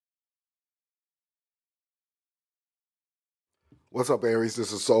What's up, Aries?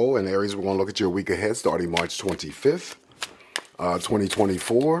 This is Soul, and Aries, we're going to look at your week ahead starting March 25th,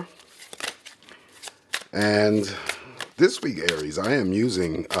 2024. And this week, Aries, I am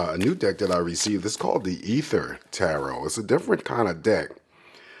using a new deck that I received. It's called the Ether Tarot. It's a different kind of deck.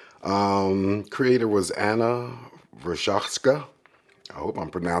 Creator was Anna Vrshachska. I hope I'm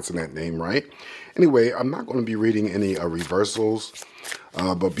pronouncing that name right. Anyway, I'm not going to be reading any reversals,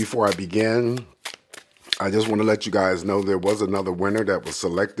 but before I begin, I just want to let you guys know there was another winner that was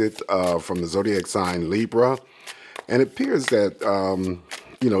selected from the zodiac sign Libra. And it appears that,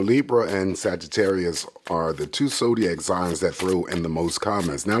 Libra and Sagittarius are the two zodiac signs that throw in the most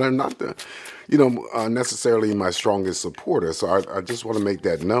comments. Now, they're not necessarily my strongest supporter, so I just want to make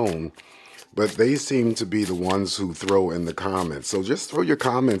that known. But they seem to be the ones who throw in the comments. So just throw your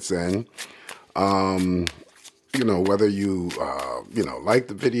comments in. Whether you, like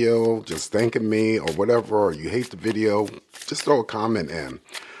the video, just thanking me or whatever, or you hate the video, just throw a comment in.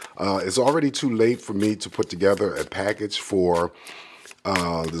 It's already too late for me to put together a package for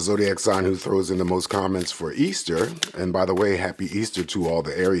the zodiac sign who throws in the most comments for Easter. And by the way, happy Easter to all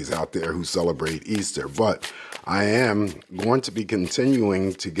the Aries out there who celebrate Easter. But I am going to be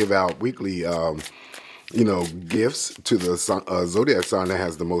continuing to give out weekly, gifts to the zodiac sign that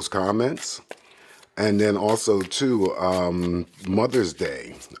has the most comments. And then also, too, Mother's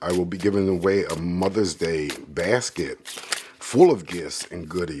Day. I will be giving away a Mother's Day basket full of gifts and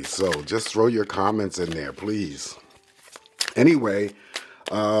goodies. So just throw your comments in there, please. Anyway,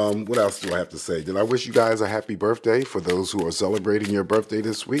 what else do I have to say? Did I wish you guys a happy birthday for those who are celebrating your birthday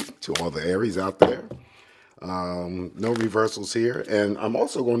this week, to all the Aries out there? No reversals here. And I'm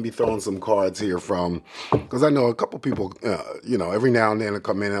also going to be throwing some cards here because I know a couple people, every now and then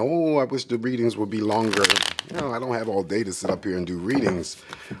come in and, oh, I wish the readings would be longer. I don't have all day to sit up here and do readings.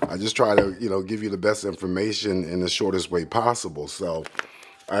 I just try to, give you the best information in the shortest way possible. So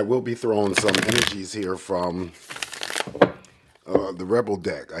I will be throwing some energies here from the Rebel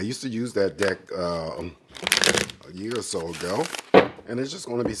deck. I used to use that deck a year or so ago. And there's just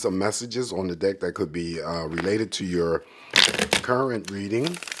going to be some messages on the deck that could be related to your current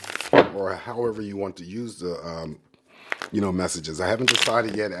reading or however you want to use the, messages. I haven't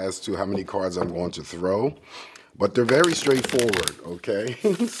decided yet as to how many cards I'm going to throw, but they're very straightforward, okay?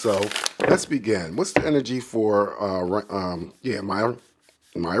 So let's begin. What's the energy for,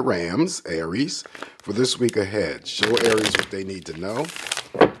 my Rams, Aries, for this week ahead? Show Aries what they need to know.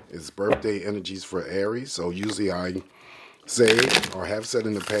 It's birthday energies for Aries, so usually I say or have said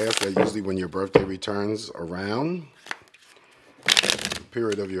in the past that usually when your birthday returns around the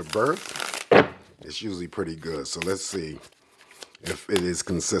period of your birth, it's usually pretty good. So let's see if it is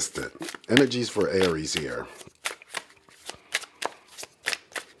consistent. Energies for Aries here.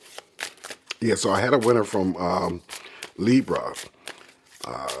 Yeah, so I had a winner from Libra.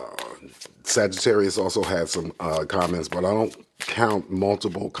 Sagittarius also had some comments, but I don't count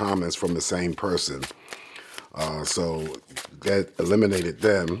multiple comments from the same person. So that eliminated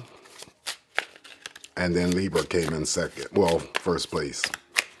them, and then Libra came in second. Well, first place.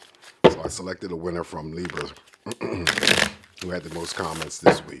 So I selected a winner from Libra who had the most comments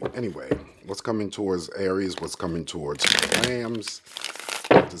this week. Anyway, what's coming towards Aries? What's coming towards Rams?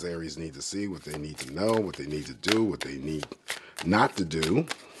 What does Aries need to see? What they need to know? What they need to do? What they need not to do?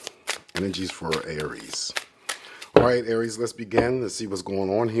 Energies for Aries. All right, Aries, let's begin. Let's see what's going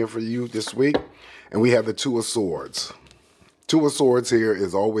on here for you this week. And we have the Two of Swords. Two of Swords here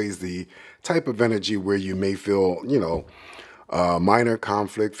is always the type of energy where you may feel, minor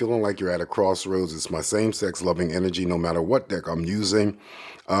conflict, feeling like you're at a crossroads. It's my same-sex loving energy no matter what deck I'm using.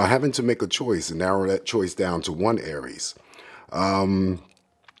 Having to make a choice and narrow that choice down to one, Aries. But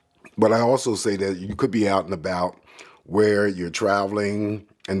I also say that you could be out and about where you're traveling,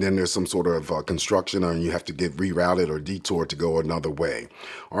 and then there's some sort of construction, or you have to get rerouted or detoured to go another way.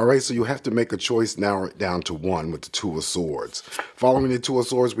 All right, so you have to make a choice, narrow it down to one with the Two of Swords. Following the Two of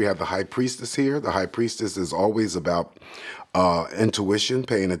Swords, we have the High Priestess here. The High Priestess is always about intuition,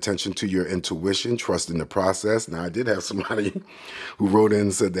 paying attention to your intuition, trusting the process. Now, I did have somebody who wrote in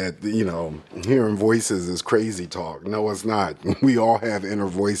and said that, hearing voices is crazy talk. No, it's not. We all have inner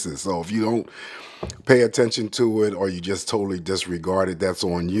voices. So if you don't pay attention to it or you just totally disregard it, that's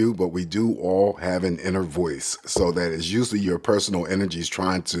on you. But we do all have an inner voice. So that is usually your personal energies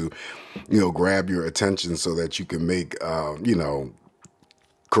trying to, grab your attention so that you can make,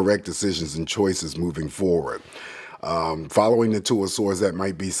 correct decisions and choices moving forward. Following the Two of Swords, that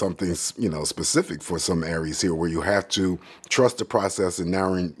might be something, specific for some Aries here, where you have to trust the process and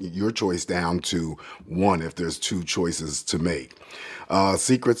narrowing your choice down to one if there's two choices to make.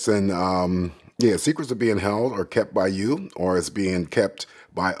 Secrets and, Yeah, secrets are being held or kept by you, or it's being kept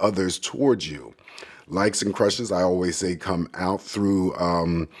by others towards you. Likes and crushes, I always say, come out through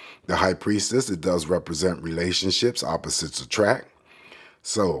the high priestess. It does represent relationships, opposites attract.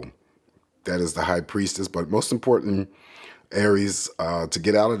 So that is the high priestess. But most important, Aries, to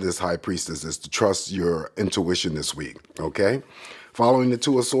get out of this high priestess is to trust your intuition this week, okay? Following the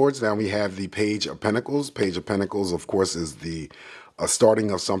Two of Swords, now we have the Page of Pentacles. Page of Pentacles, of course, is the starting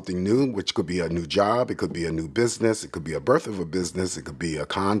of something new, which could be a new job, it could be a new business, it could be a birth of a business, it could be a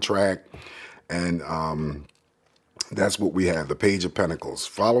contract, and that's what we have, the Page of Pentacles.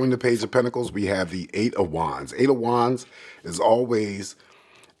 Following the Page of Pentacles, we have the Eight of Wands. Eight of Wands is always,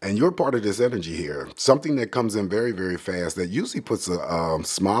 and you're part of this energy here, something that comes in very, very fast that usually puts a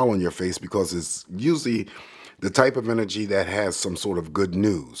smile on your face because it's usually the type of energy that has some sort of good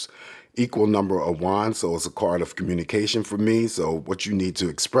news. Equal number of wands, so it's a card of communication for me. So what you need to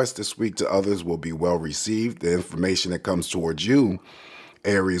express this week to others will be well received. The information that comes towards you,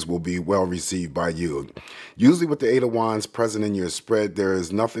 Aries, will be well received by you. Usually with the Eight of Wands present in your spread, there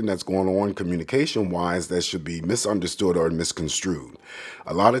is nothing that's going on communication-wise that should be misunderstood or misconstrued.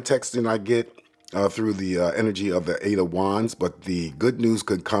 A lot of texting I get through the energy of the Eight of Wands, but the good news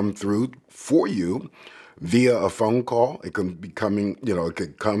could come through for you via a phone call. It could be coming, it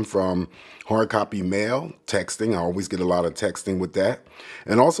could come from hard copy mail, texting. I always get a lot of texting with that.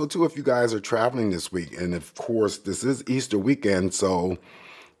 And also, too, if you guys are traveling this week, and of course, this is Easter weekend, so,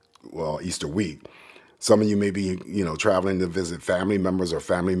 well, Easter week. Some of you may be, traveling to visit family members or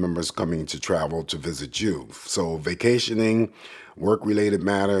family members coming to travel to visit you. So vacationing, work-related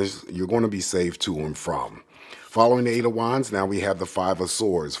matters, you're going to be safe to and from. Following the Eight of Wands, now we have the Five of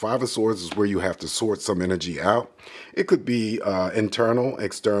Swords. Five of Swords is where you have to sort some energy out. It could be internal,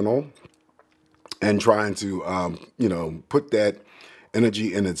 external, and trying to, put that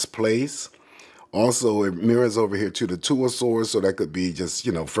energy in its place. Also, it mirrors over here to the Two of Swords, so that could be just,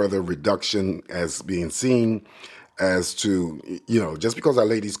 further reduction as being seen as to, just because I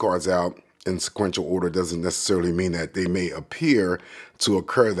lay these cards out in sequential order doesn't necessarily mean that they may appear to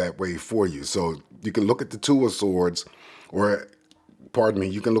occur that way for you. So you can look at the Two of Swords, or, pardon me,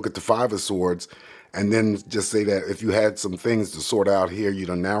 you can look at the Five of Swords, and then just say that if you had some things to sort out here, you'd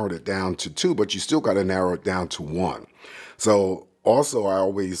have narrowed it down to two, but you still got to narrow it down to one. So also, I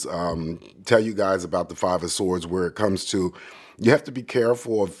always tell you guys about the Five of Swords where it comes to, you have to be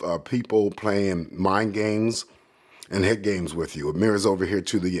careful of people playing mind games and head games with you. It mirrors over here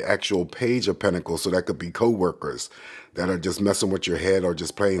to the actual Page of Pentacles, so that could be co-workers that are just messing with your head or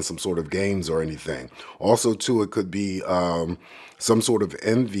just playing some sort of games or anything. Also, too, it could be some sort of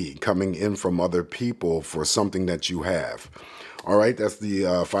envy coming in from other people for something that you have. All right, that's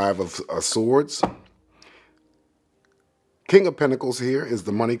the Five of Swords. King of Pentacles here is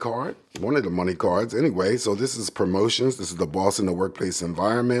the money card, one of the money cards anyway. So this is promotions. This is the boss in the workplace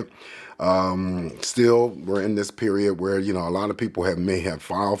environment. Still, we're in this period where, a lot of people may have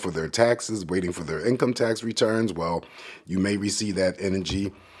filed for their taxes, waiting for their income tax returns. Well, you may receive that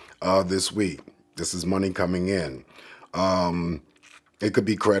energy this week. This is money coming in. It could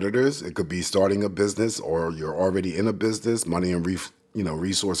be creditors. It could be starting a business, or you're already in a business. Money and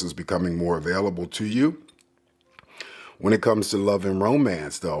resources becoming more available to you. When it comes to love and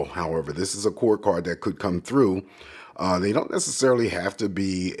romance, though, however, this is a court card that could come through. They don't necessarily have to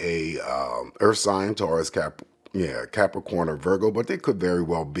be a Earth sign, Taurus, Capricorn, or Virgo, but they could very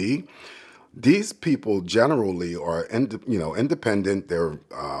well be. These people generally are, independent. They're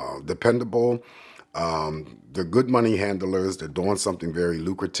dependable. They're good money handlers. They're doing something very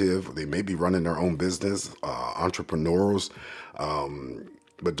lucrative. They may be running their own business, entrepreneurs.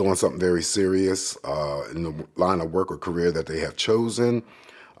 But doing something very serious in the line of work or career that they have chosen.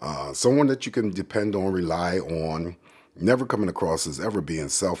 Someone that you can depend on, rely on, never coming across as ever being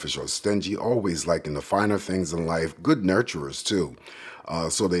selfish or stingy, always liking the finer things in life, good nurturers too.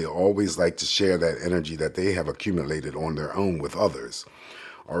 So they always like to share that energy that they have accumulated on their own with others.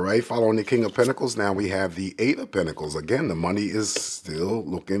 All right, following the King of Pentacles, now we have the Eight of Pentacles. Again, the money is still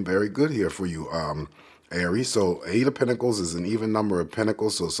looking very good here for you, Aries. So Eight of Pentacles is an even number of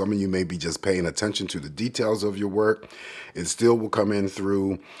pentacles, so some of you may be just paying attention to the details of your work. It still will come in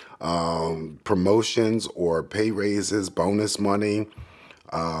through promotions or pay raises, bonus money.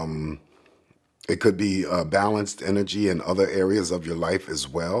 It could be balanced energy in other areas of your life as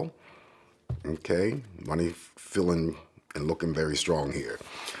well. Okay, money feeling and looking very strong here.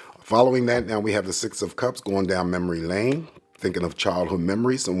 Following that, now we have the Six of Cups going down memory lane, thinking of childhood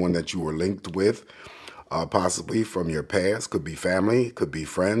memories, someone that you were linked with. Possibly from your past. Could be family, could be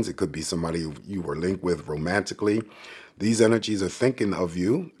friends, it could be somebody you were linked with romantically. These energies are thinking of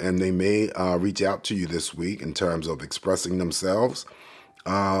you, and they may reach out to you this week in terms of expressing themselves.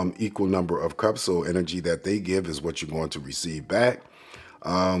 Equal number of cups, so energy that they give is what you're going to receive back.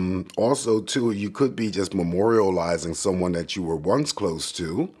 Also, too, you could be just memorializing someone that you were once close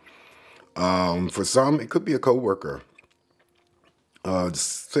to. For some, it could be a coworker.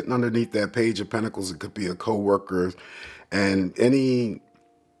 Sitting underneath that Page of Pentacles, it could be a coworker, and any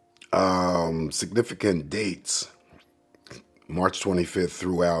significant dates, March 25th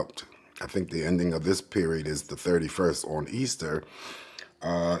throughout, I think the ending of this period is the 31st on Easter.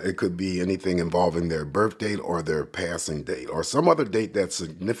 It could be anything involving their birth date or their passing date or some other date that's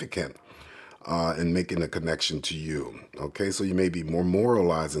significant in making a connection to you. Okay, so you may be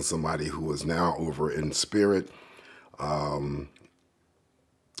memorializing somebody who is now over in spirit, but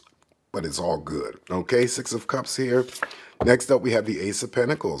it's all good. Okay, Six of Cups here. Next up, we have the Ace of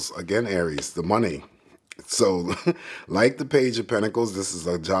Pentacles. Again, Aries, the money. So, like the Page of Pentacles, this is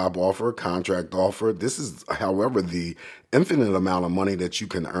a job offer, contract offer. This is, however, the infinite amount of money that you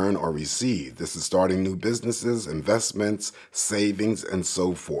can earn or receive. This is starting new businesses, investments, savings, and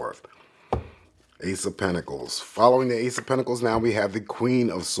so forth. Ace of Pentacles. Following the Ace of Pentacles, now we have the Queen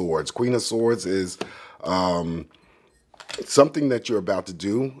of Swords. Queen of Swords is something that you're about to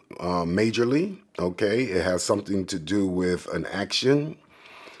do majorly. Okay, it has something to do with an action,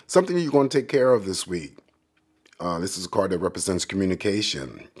 something you're going to take care of this week. This is a card that represents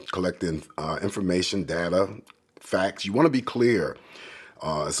communication, collecting information, data, facts. You want to be clear.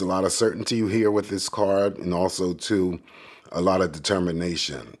 It's a lot of certainty here with this card, and also, too, a lot of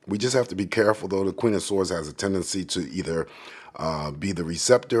determination. We just have to be careful, though. The Queen of Swords has a tendency to either be the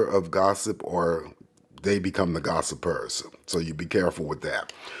receptor of gossip or they become the gossipers. So you be careful with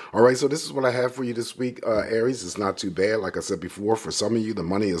that. All right, so this is what I have for you this week, Aries. It's not too bad. Like I said before, for some of you, the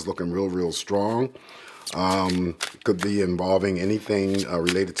money is looking real, real strong. Could be involving anything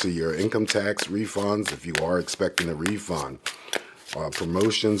related to your income tax refunds if you are expecting a refund.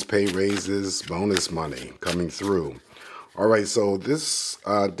 Promotions, pay raises, bonus money coming through. All right, so this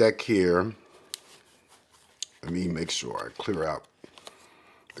deck here, let me make sure I clear out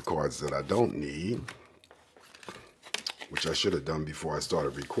the cards that I don't need, which I should have done before I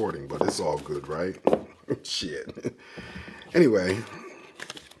started recording, but it's all good, right? Shit. Anyway,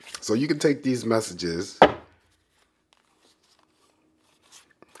 so you can take these messages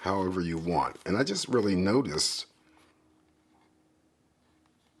however you want. And I just really noticed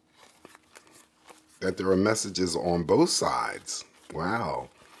that there are messages on both sides. Wow.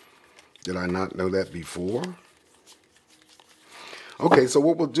 Did I not know that before? Okay, so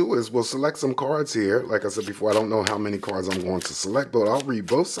what we'll do is we'll select some cards here. Like I said before, I don't know how many cards I'm going to select, but I'll read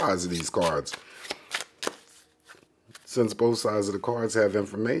both sides of these cards, since both sides of the cards have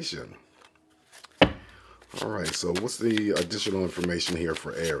information. All right, so what's the additional information here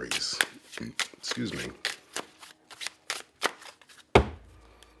for Aries? Excuse me.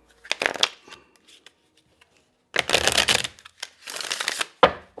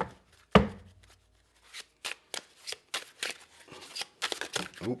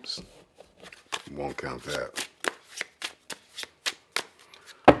 Oops, won't count that.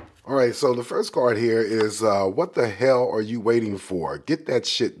 All right, so the first card here is, what the hell are you waiting for? Get that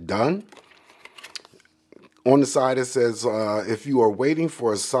shit done. On the side it says, if you are waiting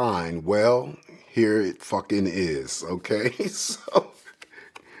for a sign, well, here it fucking is, okay? So,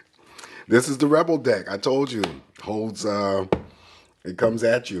 this is the Rebel deck. I told you, holds, it comes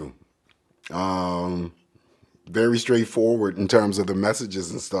at you. Very straightforward in terms of the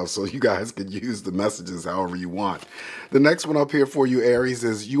messages and stuff, so you guys can use the messages however you want. The next one up here for you, Aries,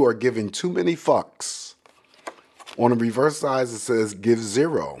 is you are giving too many fucks. On the reverse side, it says give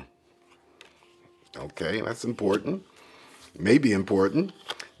zero. Okay, that's important. Maybe important.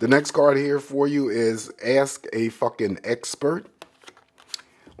 The next card here for you is ask a fucking expert.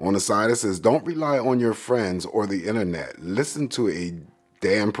 On the side, it says don't rely on your friends or the internet. Listen to a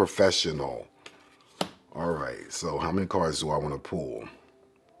damn professional. All right, so how many cards do I want to pull?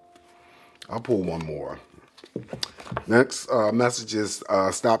 I'll pull one more. Next message is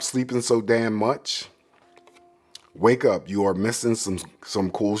stop sleeping so damn much. Wake up, you are missing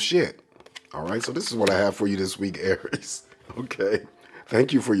some cool shit. All right, so this is what I have for you this week, Aries. Okay,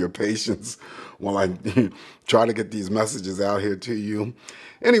 thank you for your patience while I try to get these messages out here to you.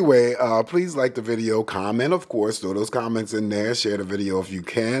 Anyway, please like the video, comment, of course, throw those comments in there, share the video if you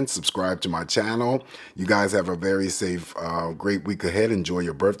can, subscribe to my channel. You guys have a very safe, great week ahead. Enjoy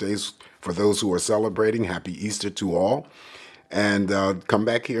your birthdays. For those who are celebrating, happy Easter to all. And come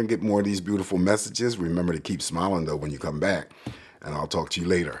back here and get more of these beautiful messages. Remember to keep smiling, though, when you come back. And I'll talk to you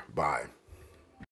later. Bye.